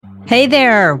Hey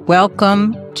there.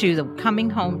 Welcome to the Coming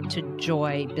Home to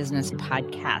Joy Business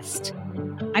Podcast.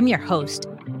 I'm your host,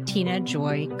 Tina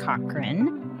Joy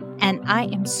Cochran, and I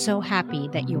am so happy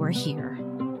that you are here.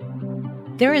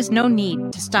 There is no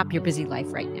need to stop your busy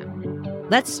life right now.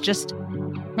 Let's just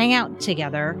hang out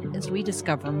together as we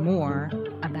discover more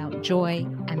about joy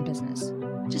and business.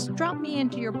 Just drop me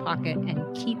into your pocket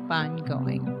and keep on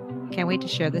going. Can't wait to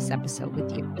share this episode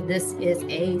with you. This is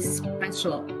a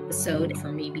special episode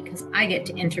for me because I get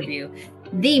to interview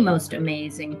the most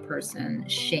amazing person,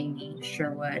 Shaynee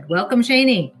Sherwood. Welcome,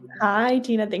 Shaynee. Hi,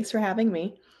 Tina. Thanks for having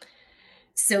me.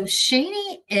 So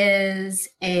Shaynee is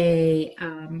a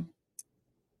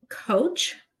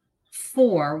coach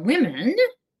for women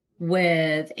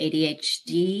with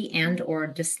ADHD and or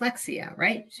dyslexia,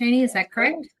 right? Shaynee, is that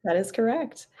correct? That is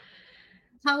correct.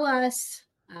 Tell us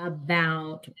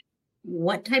about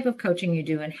what type of coaching you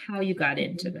do and how you got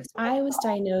into this. I was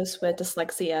diagnosed with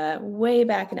dyslexia way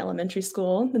back in elementary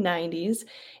school, the 90s.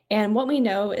 And what we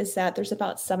know is that there's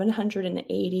about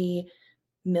 780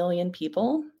 million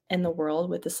people in the world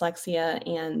with dyslexia,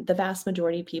 and the vast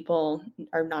majority of people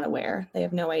are not aware. They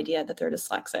have no idea that they're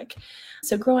dyslexic.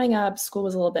 So growing up, school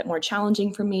was a little bit more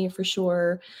challenging for me, for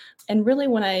sure. And really,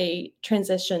 when I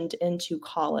transitioned into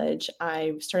college,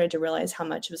 I started to realize how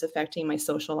much it was affecting my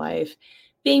social life,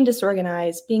 being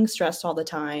disorganized, being stressed all the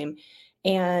time.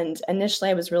 And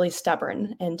initially, I was really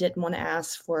stubborn and didn't want to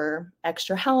ask for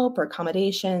extra help or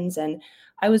accommodations. And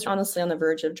I was honestly on the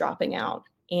verge of dropping out.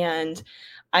 And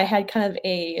I had kind of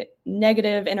a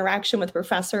negative interaction with a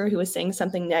professor who was saying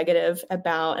something negative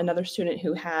about another student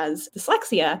who has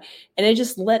dyslexia, and it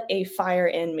just lit a fire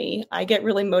in me. I get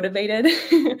really motivated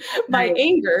by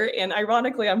anger, and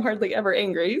ironically, I'm hardly ever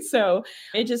angry. So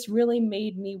it just really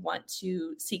made me want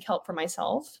to seek help for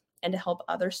myself and to help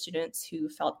other students who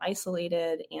felt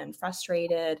isolated and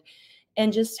frustrated,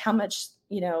 and just how much,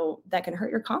 that can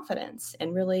hurt your confidence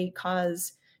and really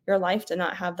cause your life to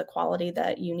not have the quality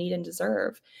that you need and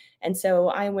deserve. And so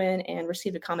I went and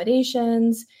received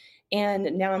accommodations,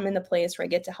 and now I'm in the place where I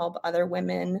get to help other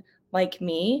women like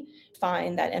me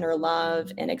find that inner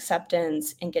love and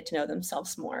acceptance and get to know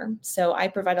themselves more. So I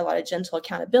provide a lot of gentle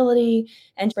accountability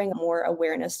and bring more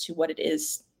awareness to what it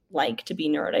is like to be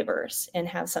neurodiverse and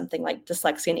have something like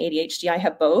dyslexia and ADHD. I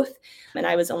have both, and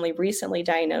I was only recently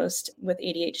diagnosed with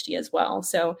ADHD as well.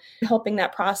 So helping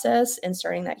that process and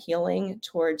starting that healing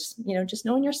towards, just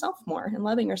knowing yourself more and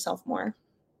loving yourself more.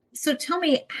 So tell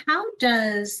me, how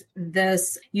does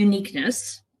this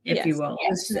uniqueness, if you will,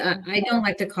 I don't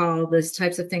like to call those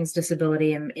types of things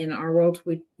disability. In our world,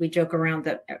 we joke around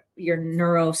that you're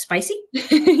neurospicy.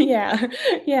 yeah.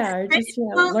 Just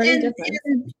learning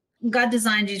different. God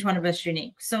designed each one of us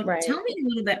unique. So Tell me a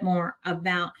little bit more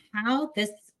about how this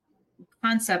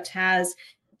concept has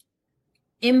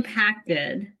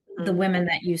impacted the women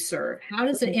that you serve. How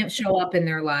does it show up in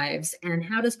their lives, and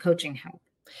how does coaching help?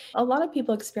 A lot of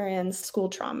people experience school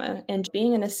trauma, and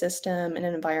being in a system and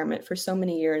an environment for so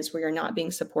many years where you're not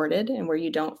being supported and where you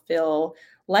don't feel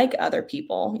like other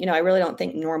people. I really don't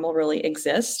think normal really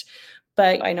exists.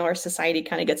 But I know our society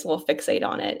kind of gets a little fixate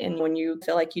on it. And when you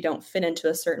feel like you don't fit into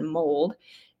a certain mold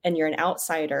and you're an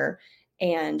outsider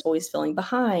and always feeling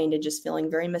behind and just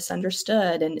feeling very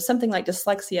misunderstood, and something like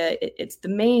dyslexia, it's the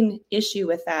main issue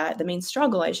with that, the main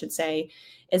struggle, I should say,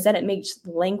 is that it makes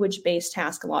language-based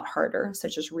tasks a lot harder,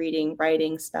 such as reading,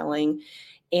 writing, spelling.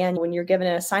 And when you're given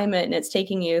an assignment and it's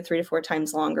taking you 3 to 4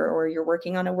 times longer, or you're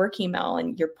working on a work email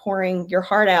and you're pouring your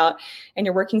heart out and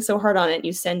you're working so hard on it,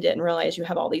 you send it and realize you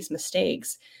have all these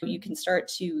mistakes, you can start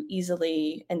to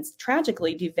easily and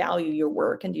tragically devalue your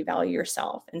work and devalue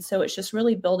yourself. And so it's just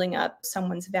really building up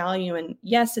someone's value. And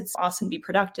yes, it's awesome to be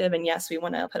productive. And yes, we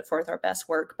want to put forth our best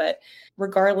work. But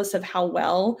regardless of how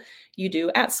well you do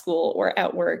at school or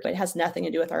at work, it has nothing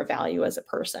to do with our value as a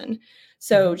person.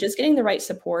 So just getting the right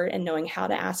support and knowing how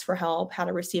to ask for help, how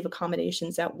to receive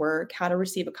accommodations at work, how to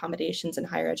receive accommodations in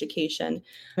higher education,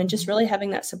 and just really having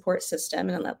that support system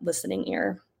and that listening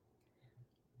ear.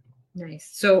 Nice.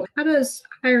 So how does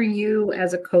hiring you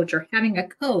as a coach or having a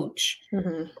coach,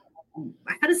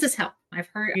 how does this help? I've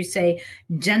heard you say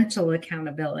gentle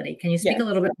accountability. Can you speak a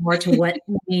little bit more to what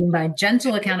you mean by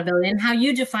gentle accountability and how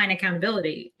you define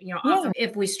accountability? Often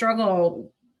if we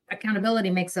struggle, accountability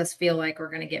makes us feel like we're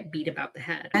going to get beat about the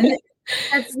head. And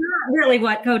that's not really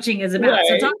what coaching is about.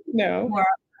 So talk more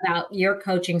about your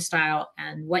coaching style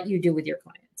and what you do with your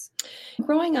clients.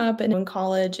 Growing up and in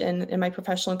college and in my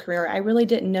professional career, I really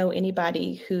didn't know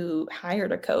anybody who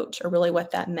hired a coach or really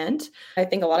what that meant. I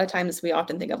think a lot of times we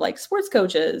often think of like sports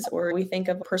coaches, or we think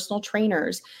of personal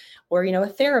trainers, or, a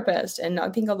therapist. And I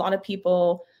think a lot of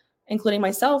people including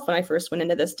myself, when I first went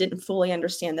into this, didn't fully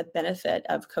understand the benefit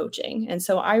of coaching. And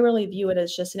so I really view it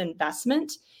as just an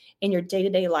investment in your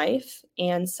day-to-day life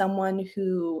and someone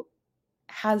who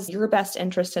has your best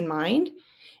interest in mind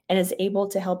and is able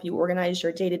to help you organize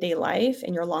your day-to-day life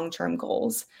and your long-term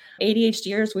goals.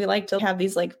 ADHDers, we like to have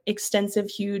these like extensive,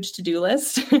 huge to-do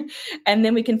lists, and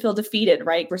then we can feel defeated,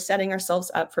 right? We're setting ourselves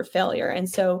up for failure. And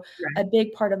so a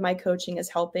big part of my coaching is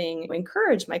helping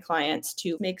encourage my clients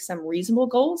to make some reasonable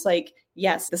goals. Like,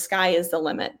 yes, the sky is the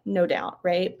limit, no doubt,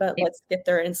 right? But let's get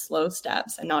there in slow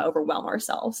steps and not overwhelm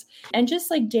ourselves. And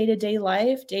just like day-to-day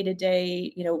life,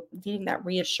 day-to-day, needing that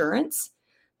reassurance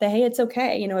that, hey, it's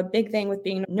okay. A big thing with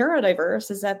being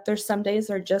neurodiverse is that there's some days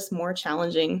that are just more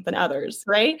challenging than others,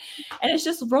 right? And it's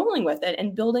just rolling with it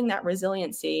and building that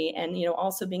resiliency and,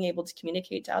 also being able to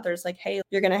communicate to others like, hey,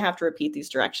 you're going to have to repeat these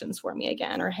directions for me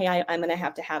again, or hey, I'm going to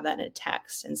have that in a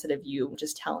text instead of you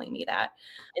just telling me that.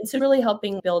 And so really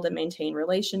helping build and maintain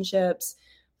relationships,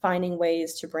 finding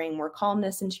ways to bring more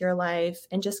calmness into your life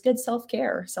and just good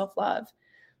self-care, self-love.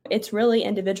 It's really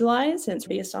individualized and it's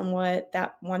based on what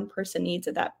that one person needs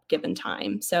at that given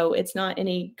time. So it's not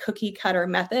any cookie cutter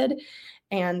method.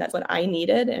 And that's what I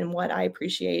needed and what I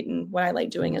appreciate and what I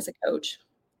like doing as a coach.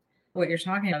 What you're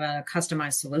talking about, a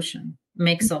customized solution,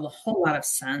 makes a whole lot of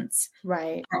sense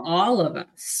right for all of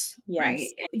us. Yes. Right.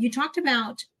 You talked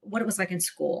about what it was like in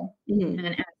school and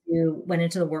as you went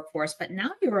into the workforce, but now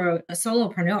you're a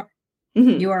solopreneur.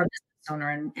 You are a business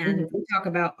owner, and we talk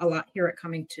about a lot here at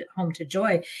Coming to Home to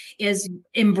Joy is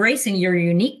embracing your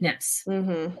uniqueness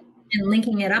and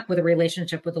linking it up with a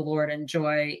relationship with the Lord and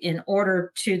joy in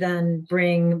order to then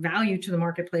bring value to the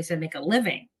marketplace and make a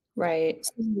living. Right.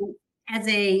 So as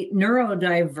a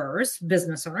neurodiverse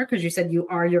business owner, because you said you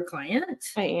are your client.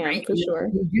 I am, right? for sure.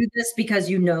 You do this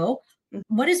because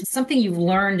what is something you've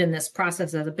learned in this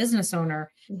process as a business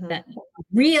owner that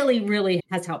really, really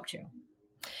has helped you?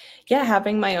 Yeah,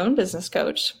 having my own business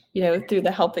coach, through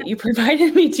the help that you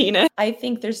provided me, Tina. I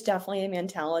think there's definitely a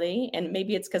mentality, and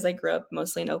maybe it's because I grew up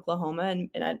mostly in Oklahoma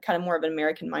and I had kind of more of an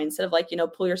American mindset of like,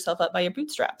 pull yourself up by your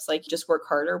bootstraps, like just work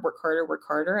harder, work harder, work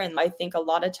harder. And I think a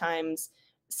lot of times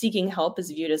seeking help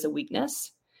is viewed as a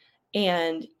weakness.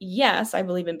 And yes, I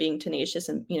believe in being tenacious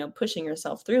and, pushing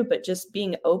yourself through, but just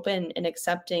being open and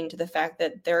accepting to the fact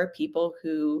that there are people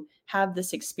who have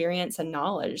this experience and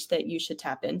knowledge that you should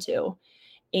tap into.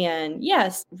 And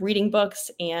yes, reading books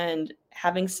and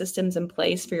having systems in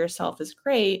place for yourself is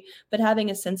great, but having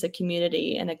a sense of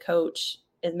community and a coach,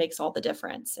 it makes all the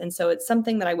difference. And so it's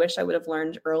something that I wish I would have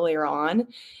learned earlier on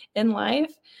in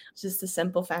life. Just the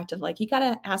simple fact of like, you got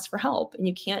to ask for help and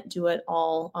you can't do it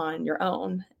all on your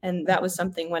own. And that was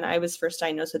something when I was first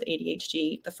diagnosed with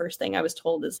ADHD, the first thing I was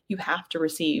told is you have to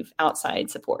receive outside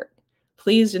support.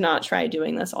 Please do not try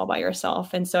doing this all by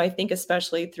yourself. And so I think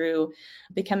especially through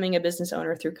becoming a business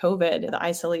owner through COVID, the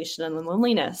isolation and the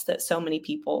loneliness that so many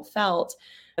people felt,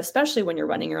 especially when you're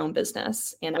running your own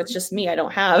business. And it's just me, I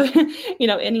don't have,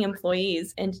 any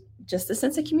employees, and just the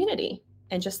sense of community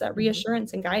and just that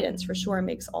reassurance and guidance for sure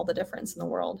makes all the difference in the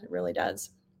world. It really does.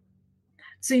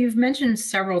 So you've mentioned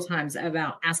several times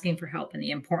about asking for help and the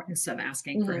importance of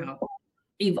asking for help.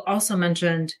 You've also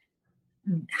mentioned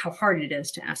how hard it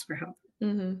is to ask for help.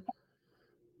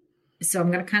 So I'm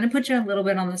going to kind of put you a little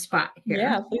bit on the spot here.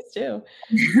 Yeah, please do.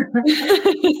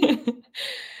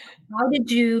 How did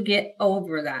you get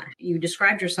over that? You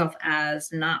described yourself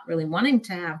as not really wanting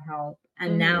to have help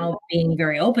and now being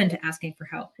very open to asking for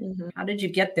help. How did you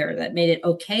get there that made it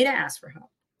okay to ask for help?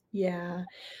 Yeah.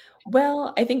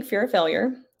 Well, I think fear of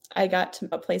failure. I got to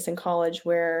a place in college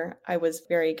where I was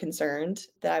very concerned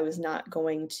that I was not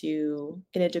going to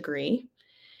get a degree.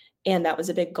 And that was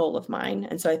a big goal of mine.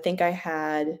 And so I think I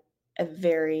had a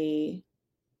very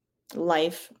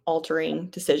life-altering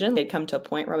decision. It'd come to a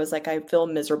point where I was like, I feel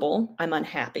miserable. I'm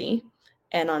unhappy.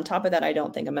 And on top of that, I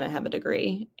don't think I'm going to have a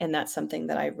degree. And that's something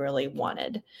that I really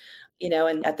wanted.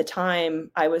 And at the time,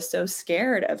 I was so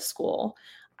scared of school.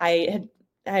 I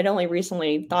had only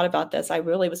recently thought about this. I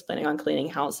really was planning on cleaning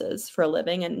houses for a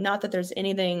living. And not that there's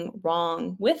anything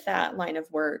wrong with that line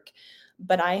of work,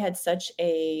 but I had such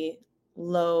a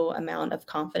low amount of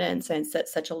confidence and set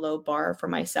such a low bar for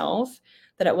myself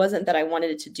that it wasn't that I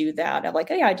wanted to do that. I'm like,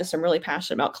 hey, I just am really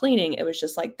passionate about cleaning. It was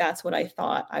just like, that's what I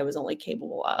thought I was only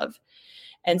capable of.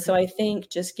 And so I think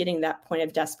just getting that point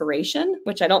of desperation,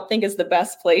 which I don't think is the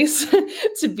best place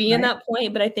to be in that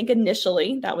point, but I think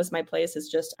initially that was my place, is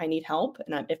just, I need help.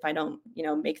 And if I don't,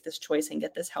 make this choice and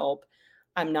get this help,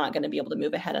 I'm not going to be able to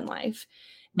move ahead in life.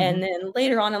 And then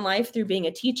later on in life, through being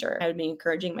a teacher, I would be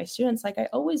encouraging my students, like, I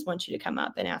always want you to come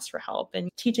up and ask for help, and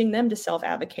teaching them to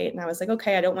self-advocate. And I was like,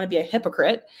 okay, I don't want to be a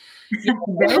hypocrite.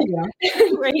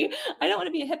 Right? I don't want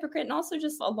to be a hypocrite. And also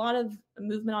just a lot of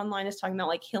movement online is talking about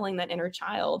like healing that inner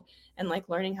child and like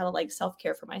learning how to like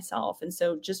self-care for myself. And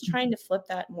so just trying to flip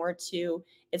that more to,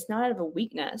 it's not out of a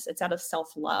weakness, it's out of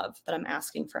self-love that I'm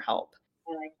asking for help.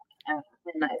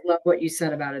 And I love what you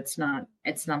said about it's not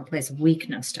a place of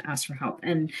weakness to ask for help.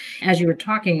 And as you were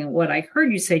talking, what I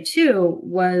heard you say too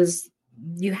was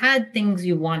you had things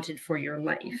you wanted for your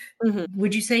life.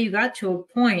 Would you say you got to a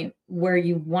point where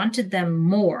you wanted them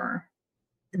more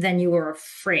than you were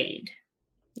afraid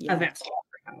of asking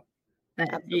for help?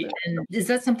 And is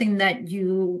that something that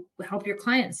you help your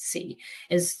clients see,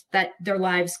 is that their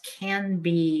lives can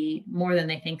be more than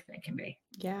they think they can be?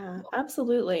 Yeah,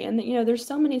 absolutely. And, you know, there's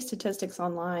so many statistics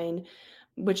online,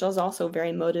 which was also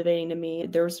very motivating to me.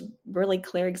 There's really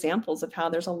clear examples of how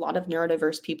there's a lot of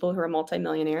neurodiverse people who are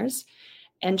multimillionaires.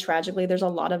 And tragically, there's a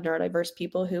lot of neurodiverse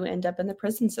people who end up in the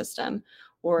prison system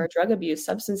or drug abuse,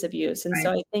 substance abuse. And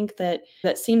so I think that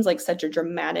seems like such a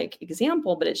dramatic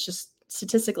example, but it's just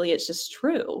statistically, it's just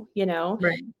true, you know?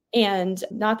 And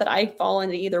not that I fall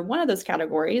into either one of those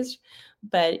categories,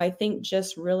 but I think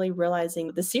just really realizing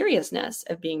the seriousness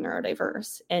of being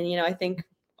neurodiverse. And, you know, I think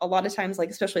a lot of times, like,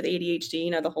 especially the ADHD,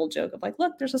 you know, the whole joke of like,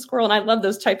 look, there's a squirrel. And I love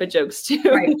those type of jokes too.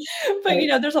 But, you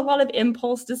know, there's a lot of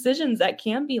impulse decisions that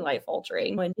can be life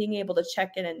altering. When being able to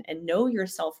check in and know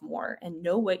yourself more and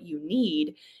know what you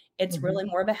need, it's really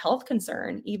more of a health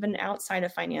concern, even outside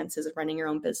of finances of running your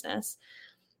own business.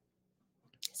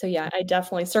 So yeah, I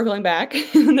definitely, circling back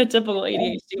in the typical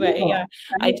ADHD way. Yeah,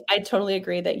 I totally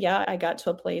agree that, yeah, I got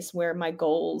to a place where my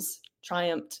goals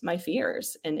triumphed my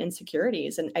fears and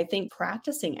insecurities. And I think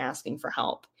practicing asking for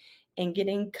help and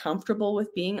getting comfortable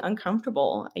with being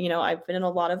uncomfortable. You know, I've been in a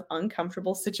lot of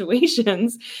uncomfortable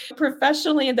situations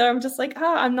professionally, and that I'm just like,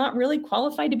 I'm not really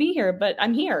qualified to be here, but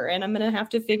I'm here and I'm going to have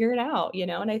to figure it out, you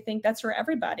know? And I think that's for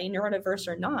everybody, neurodiverse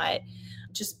or not,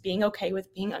 just being okay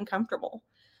with being uncomfortable.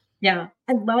 Yeah,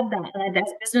 I love that. And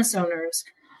as business owners,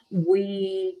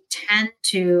 we tend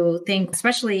to think,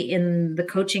 especially in the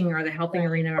coaching or the helping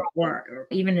arena, or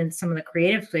even in some of the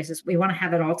creative places, we want to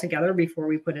have it all together before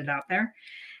we put it out there.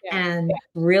 And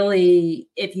really,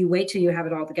 if you wait till you have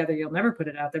it all together, you'll never put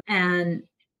it out there. And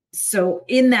so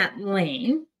in that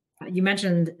lane, you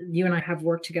mentioned you and I have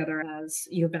worked together as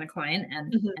you've been a client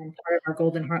and part of our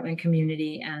Golden Heartland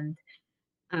community. And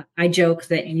I joke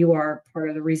that you are part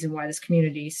of the reason why this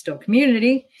community is still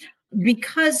community,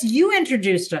 because you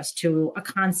introduced us to a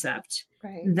concept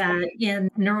that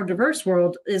in neurodiverse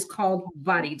world is called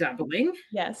body doubling.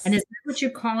 Yes. And is that what you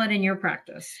call it in your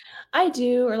practice? I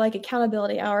do, or like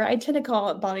accountability hour. I tend to call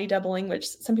it body doubling, which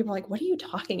some people are like, what are you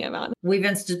talking about? We've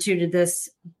instituted this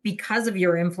because of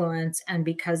your influence and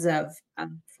because of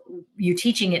you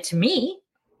teaching it to me.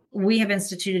 We have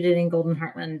instituted it in Golden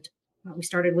Heartland. We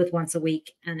started with once a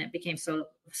week, and it became so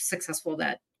successful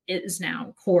that it is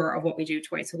now core of what we do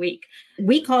twice a week.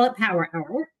 We call it Power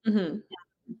Hour.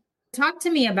 Talk to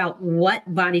me about what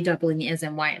body doubling is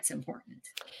and why it's important.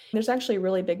 There's actually a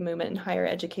really big movement in higher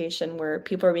education where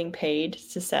people are being paid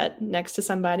to sit next to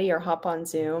somebody or hop on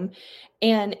Zoom.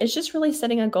 And it's just really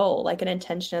setting a goal, like an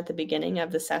intention at the beginning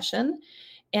of the session,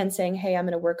 and saying, hey, I'm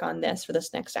going to work on this for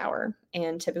this next hour.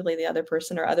 And typically the other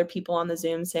person or other people on the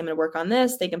Zoom say, I'm going to work on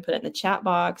this. They can put it in the chat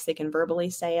box. They can verbally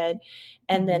say it.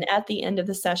 And then at the end of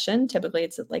the session, typically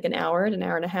it's like an hour to an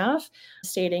hour and a half,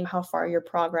 stating how far your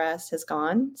progress has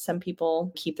gone. Some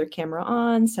people keep their camera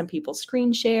on. Some people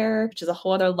screen share, which is a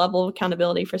whole other level of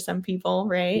accountability for some people,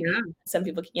 right? Yeah. Some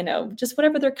people, you know, just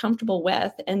whatever they're comfortable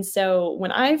with. And so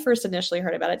when I first initially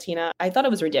heard about it, Tina, I thought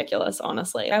it was ridiculous,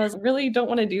 honestly. I was really don't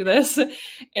want to do this.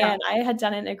 And I had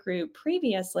done it in a group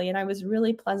previously, and I was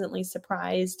really pleasantly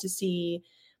surprised to see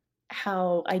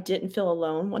how I didn't feel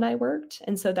alone when I worked.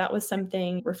 And so that was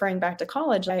something, referring back to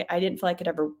college, I didn't feel I could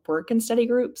ever work in study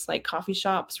groups. Like coffee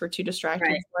shops were too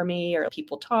distracting for me, or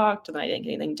people talked and I didn't get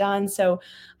anything done. So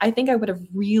I think I would have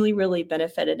really, really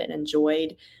benefited and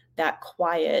enjoyed that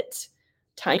quiet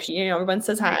time. You know, everyone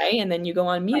says hi and then you go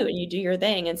on mute and you do your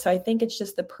thing. And so I think it's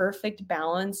just the perfect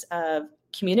balance of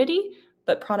community,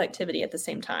 but productivity at the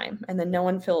same time. And then no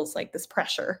one feels like this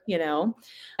pressure, you know.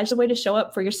 It's just a way to show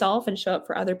up for yourself and show up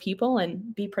for other people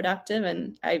and be productive.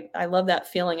 And I love that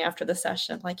feeling after the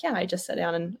session. Like, yeah, I just sat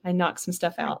down and I knocked some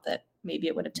stuff out that maybe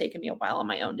it would have taken me a while on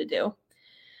my own to do.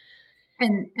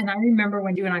 And I remember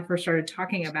when you and I first started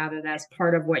talking about it as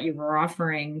part of what you were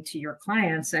offering to your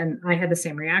clients, and I had the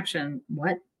same reaction.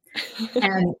 What?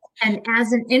 and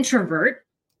as an introvert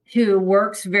who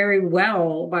works very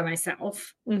well by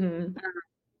myself.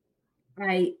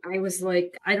 I was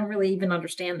like, I don't really even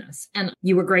understand this. And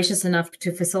you were gracious enough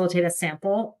to facilitate a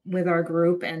sample with our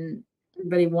group, and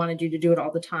everybody wanted you to do it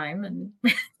all the time. And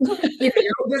your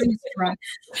business run.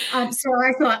 So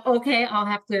I thought, okay, I'll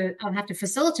have to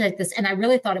facilitate this. And I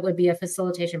really thought it would be a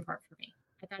facilitation part for me.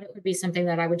 I thought it would be something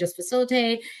that I would just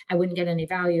facilitate. I wouldn't get any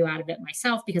value out of it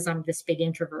myself because I'm this big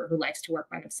introvert who likes to work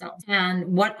by himself. And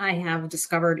what I have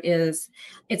discovered is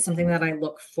it's something that I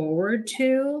look forward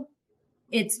to.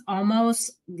 It's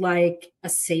almost like a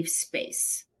safe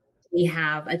space. We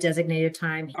have a designated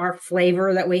time. Our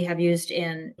flavor that we have used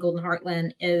in Golden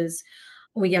Heartland is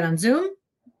we get on Zoom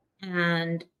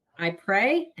and I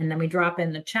pray, and then we drop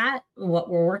in the chat what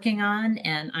we're working on.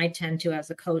 And I tend to, as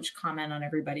a coach, comment on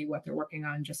everybody what they're working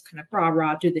on, just kind of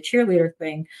rah, do the cheerleader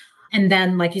thing. And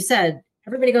then, like you said,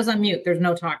 everybody goes on mute. There's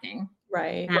no talking.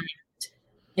 Right. And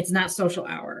it's not social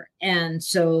hour. And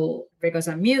so everybody goes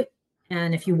on mute.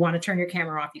 And if you want to turn your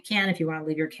camera off, you can. If you want to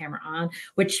leave your camera on,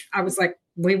 which I was like,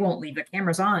 we won't leave the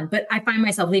cameras on. But I find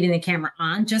myself leaving the camera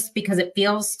on just because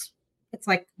it's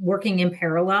like working in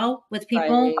parallel with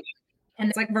people. Right. And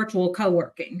it's like virtual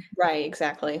co-working. Right,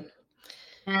 exactly.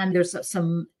 And there's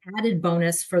some added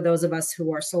bonus for those of us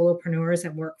who are solopreneurs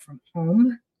and work from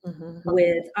home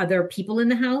with other people in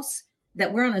the house,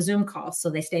 that we're on a Zoom call, so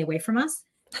they stay away from us.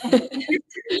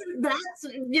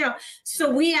 So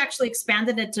we actually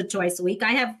expanded it to twice a week.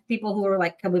 I have people who are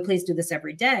like, can we please do this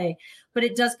every day? But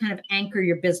it does kind of anchor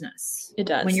your business. It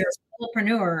does. When you're a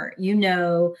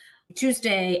solopreneur,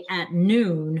 Tuesday at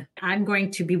noon, I'm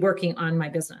going to be working on my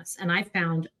business. And I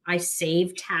found I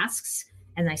save tasks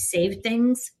and I save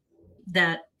things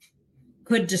that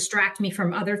could distract me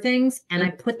from other things. And I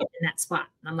put them in that spot.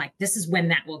 And I'm like, this is when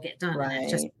that will get done. Right. And it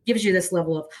just gives you this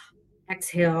level of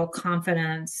exhale,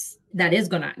 confidence that is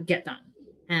going to get done.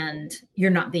 And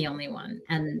you're not the only one.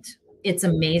 And it's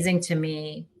amazing to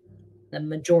me, the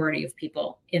majority of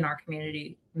people in our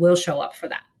community will show up for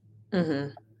that.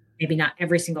 Maybe not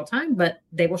every single time, but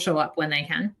they will show up when they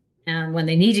can. And when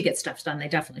they need to get stuff done, they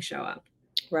definitely show up.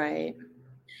 Right.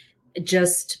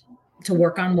 Just to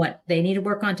work on what they need to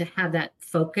work on, to have that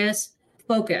focus.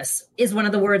 Focus is one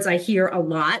of the words I hear a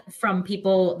lot from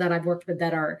people that I've worked with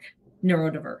that are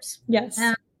neurodiverse. Yes.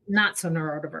 Not so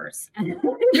neurodiverse.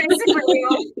 Basically, we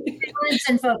all balance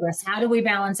and focus. How do we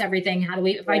balance everything?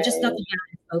 If I just look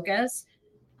at focus.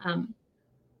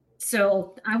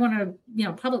 So I want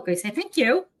to, publicly say thank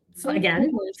you. So again,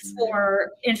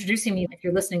 for introducing me. If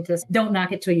you're listening to this, don't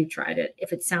knock it till you tried it.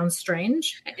 If it sounds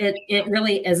strange, it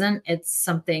really isn't. It's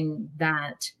something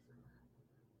that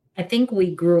I think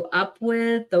we grew up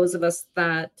with, those of us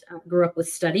that grew up with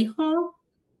study hall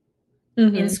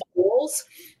in schools.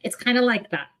 It's kind of like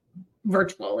that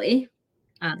virtually.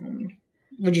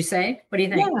 Would you say? What do you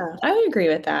think? Yeah, I would agree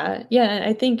with that. Yeah,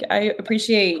 I think I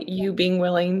appreciate you being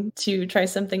willing to try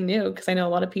something new, because I know a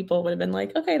lot of people would have been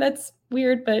like, okay, that's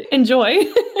weird, but enjoy.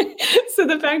 So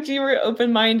the fact you were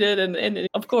open-minded and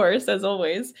of course, as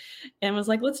always, and was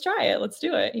like, let's try it, let's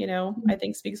do it, I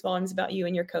think speaks volumes about you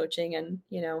and your coaching and,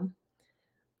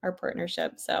 our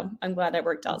partnership. So I'm glad that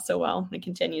worked out so well and it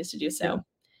continues to do so.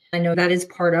 I know that is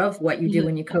part of what you do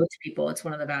when you coach people. It's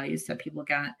one of the values that people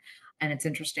get. And it's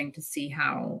interesting to see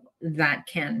how that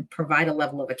can provide a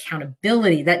level of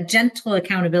accountability, that gentle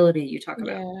accountability you talk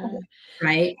about,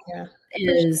 right? Yeah.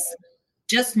 Is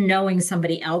just knowing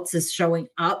somebody else is showing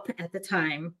up at the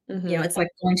time. It's like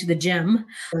going to the gym.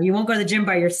 You won't go to the gym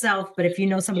by yourself, but if you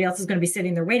know somebody else is going to be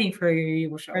sitting there waiting for you,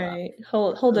 you will show up.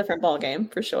 Whole different ball game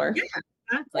for sure. Yeah,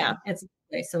 exactly. Yeah.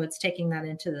 Exactly. So it's taking that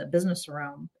into the business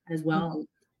realm as well.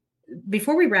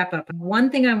 Before we wrap up, one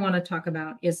thing I want to talk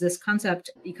about is this concept,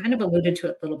 you kind of alluded to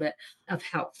it a little bit, of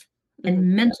health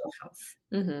and mental health.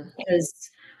 Because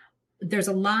there's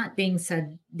a lot being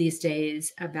said these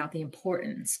days about the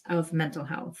importance of mental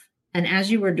health. And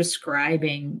as you were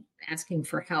describing asking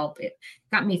for help, it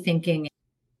got me thinking,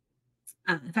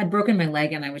 if I'd broken my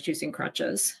leg and I was using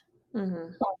crutches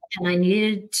and I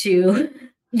needed to,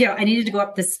 go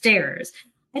up the stairs,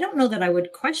 I don't know that I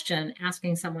would question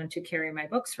asking someone to carry my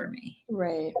books for me.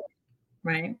 Right.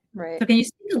 So can you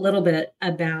speak a little bit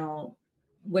about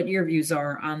what your views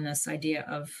are on this idea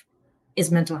of,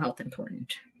 is mental health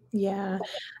important? Yeah.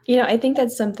 I think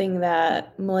that's something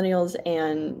that millennials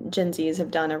and Gen Zs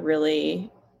have done a really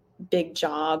big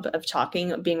job of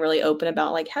being really open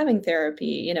about, like having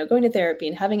therapy, going to therapy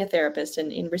and having a therapist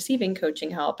and receiving coaching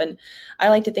help. And I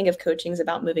like to think of coaching as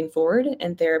about moving forward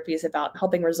and therapy is about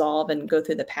helping resolve and go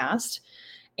through the past.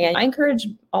 And I encourage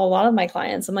a lot of my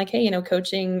clients, I'm like, hey,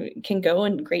 coaching can go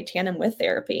in great tandem with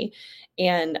therapy.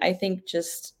 And I think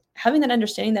just having that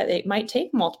understanding that it might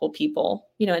take multiple people,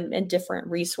 and different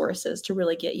resources to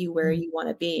really get you where you want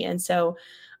to be. And so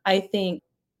I think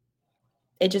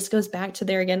it just goes back to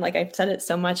there again, like I've said it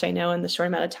so much, I know, in the short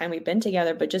amount of time we've been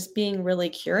together, but just being really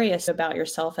curious about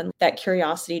yourself, and that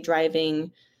curiosity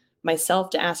driving myself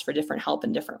to ask for different help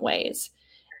in different ways.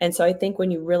 And so I think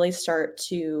when you really start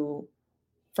to,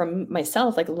 from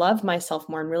myself, like love myself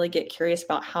more and really get curious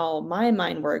about how my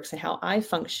mind works and how I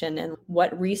function and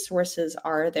what resources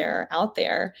are there out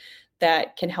there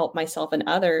that can help myself and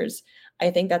others, I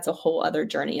think that's a whole other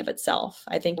journey of itself.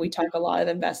 I think we talk a lot of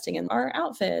investing in our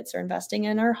outfits or investing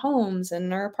in our homes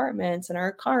and our apartments and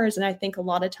our cars. And I think a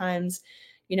lot of times,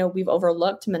 we've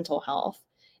overlooked mental health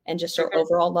and just our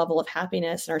overall level of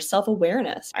happiness and our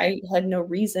self-awareness. I had no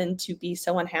reason to be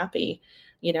so unhappy.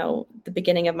 The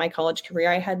beginning of my college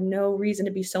career, I had no reason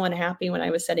to be so unhappy when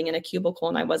I was sitting in a cubicle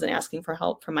and I wasn't asking for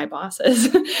help from my bosses,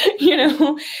 and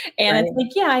It's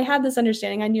like, yeah, I had this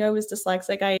understanding. I knew I was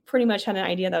dyslexic. I pretty much had an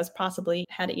idea that I was possibly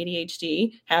have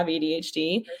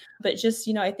ADHD, but just,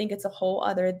 I think it's a whole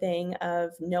other thing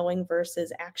of knowing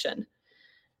versus action.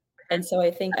 And so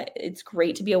I think it's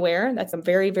great to be aware. That's a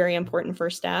very, very important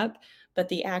first step, but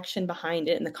the action behind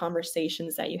it and the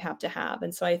conversations that you have to have.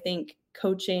 And so I think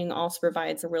coaching also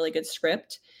provides a really good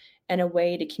script and a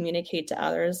way to communicate to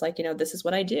others, like, this is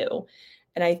what I do.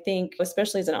 And I think,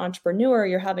 especially as an entrepreneur,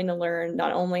 you're having to learn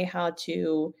not only how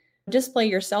to display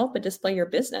yourself, but display your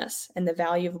business and the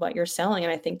value of what you're selling.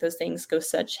 And I think those things go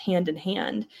such hand in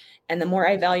hand. And the more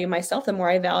I value myself, the more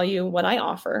I value what I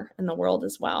offer in the world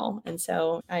as well. And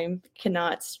so I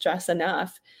cannot stress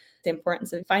enough the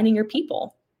importance of finding your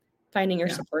people, finding your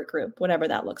support group, whatever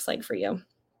that looks like for you.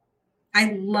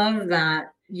 I love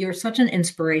that. You're such an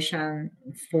inspiration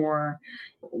for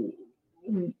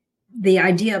the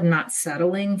idea of not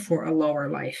settling for a lower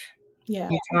life. Yeah.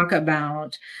 You talk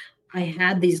about, I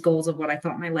had these goals of what I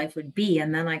thought my life would be.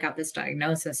 And then I got this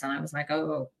diagnosis and I was like,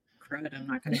 oh, crud, I'm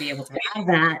not going to be able to have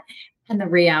that. And the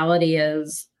reality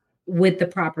is, with the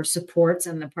proper supports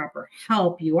and the proper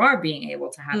help, you are being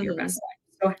able to have your best life.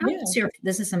 So how is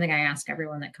this is something I ask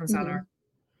everyone that comes on our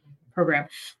program.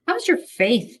 How has your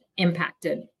faith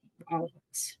impacted all of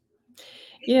this?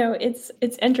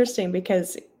 It's interesting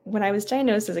because when I was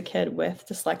diagnosed as a kid with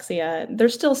dyslexia,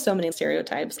 there's still so many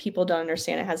stereotypes. People don't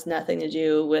understand it has nothing to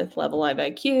do with level of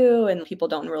IQ, and people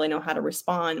don't really know how to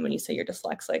respond when you say you're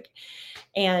dyslexic.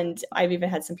 And I've even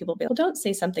had some people be like, well, don't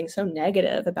say something so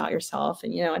negative about yourself.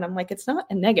 And, and I'm like, it's not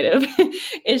a negative.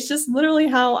 It's just literally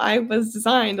how I was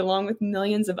designed, along with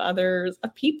millions of others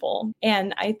of people.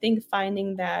 And I think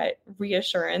finding that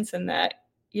reassurance and that,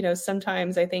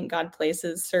 sometimes I think God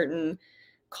places certain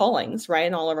callings, right,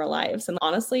 in all of our lives. And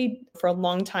honestly, for a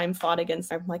long time fought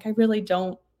against, I'm like, I really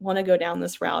don't want to go down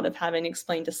this route of having to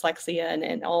explain dyslexia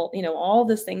and all, all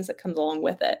these things that comes along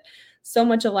with it. So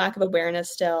much a lack of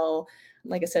awareness still,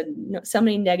 like I said, so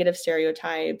many negative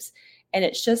stereotypes. And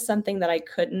it's just something that I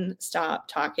couldn't stop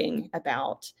talking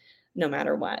about no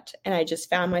matter what. And I just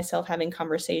found myself having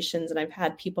conversations, and I've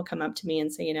had people come up to me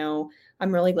and say,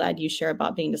 I'm really glad you share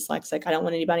about being dyslexic. I don't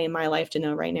want anybody in my life to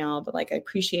know right now, but like, I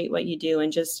appreciate what you do.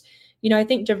 And just, I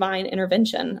think divine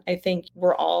intervention, I think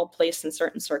we're all placed in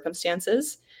certain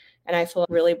circumstances. And I feel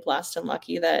really blessed and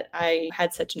lucky that I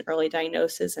had such an early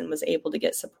diagnosis and was able to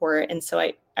get support. And so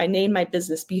I named my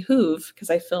business Behoove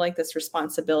because I feel like this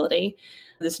responsibility,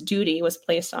 this duty was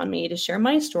placed on me to share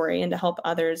my story and to help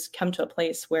others come to a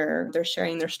place where they're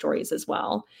sharing their stories as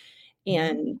well.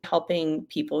 And helping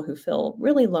people who feel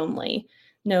really lonely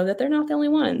know that they're not the only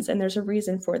ones and there's a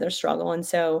reason for their struggle. And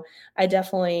so I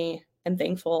definitely am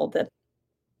thankful that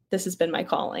this has been my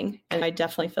calling. And I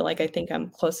definitely feel like I think I'm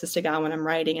closest to God when I'm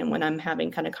writing and when I'm having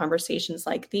kind of conversations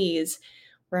like these,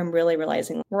 where I'm really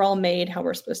realizing we're all made how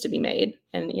we're supposed to be made.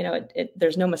 And,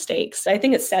 there's no mistakes. I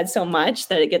think it's said so much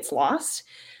that it gets lost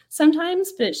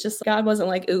sometimes, but it's just, God wasn't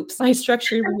like, oops, I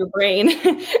structured your brain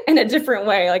in a different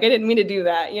way. Like, I didn't mean to do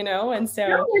that, And so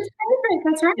no, it's perfect.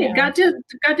 That's right. Yeah. God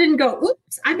didn't go,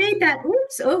 oops, I made that.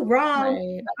 Oops. Oh, wrong.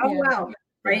 Right. Oh, wow.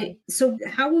 Right. So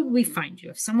how would we find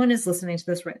you if someone is listening to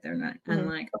this right there and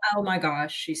like, oh my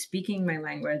gosh, she's speaking my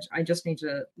language. I just need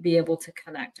to be able to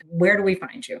connect. Where do we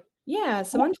find you? Yeah.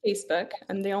 So on Facebook,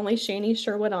 I'm the only Shaynee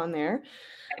Sherwood on there.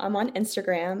 I'm on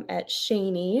Instagram at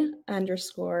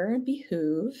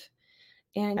Shaynee_Behoove.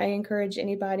 And I encourage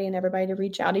anybody and everybody to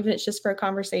reach out, even if it's just for a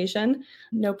conversation.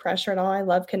 No pressure at all. I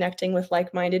love connecting with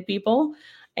like-minded people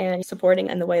and supporting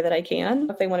in the way that I can.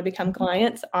 If they want to become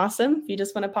clients, awesome. If you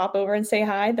just want to pop over and say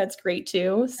hi, that's great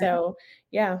too. So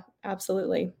yeah,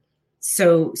 absolutely.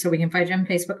 So we can find you on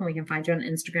Facebook and we can find you on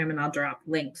Instagram, and I'll drop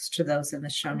links to those in the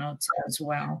show notes as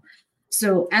well.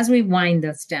 So as we wind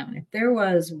this down, if there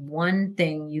was one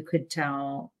thing you could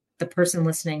tell the person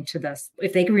listening to this,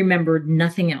 if they could remember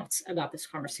nothing else about this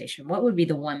conversation, what would be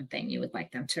the one thing you would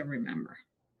like them to remember?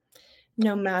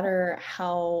 No matter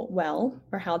how well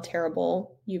or how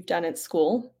terrible you've done at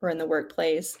school or in the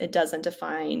workplace, it doesn't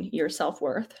define your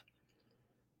self-worth.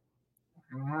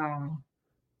 Wow.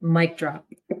 Mic drop.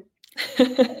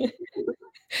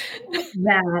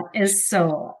 That is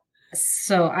so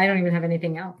I don't even have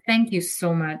anything else. Thank you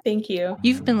so much. Thank you.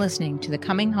 You've been listening to the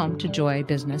Coming Home to Joy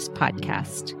Business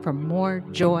podcast. For more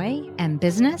joy and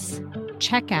business,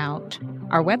 check out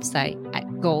our website at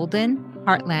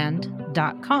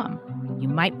goldenheartland.com. You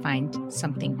might find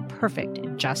something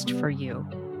perfect just for you.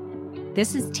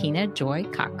 This is Tina Joy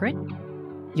Cochran,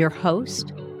 your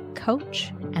host,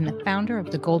 coach, and the founder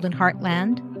of the Golden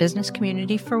Heartland Business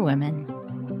Community for Women.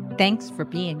 Thanks for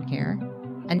being here.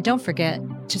 And don't forget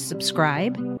to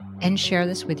subscribe and share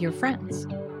this with your friends.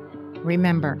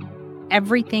 Remember,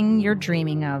 everything you're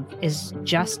dreaming of is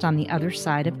just on the other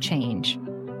side of change.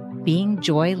 Being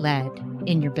joy-led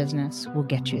in your business will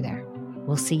get you there.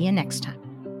 We'll see you next time.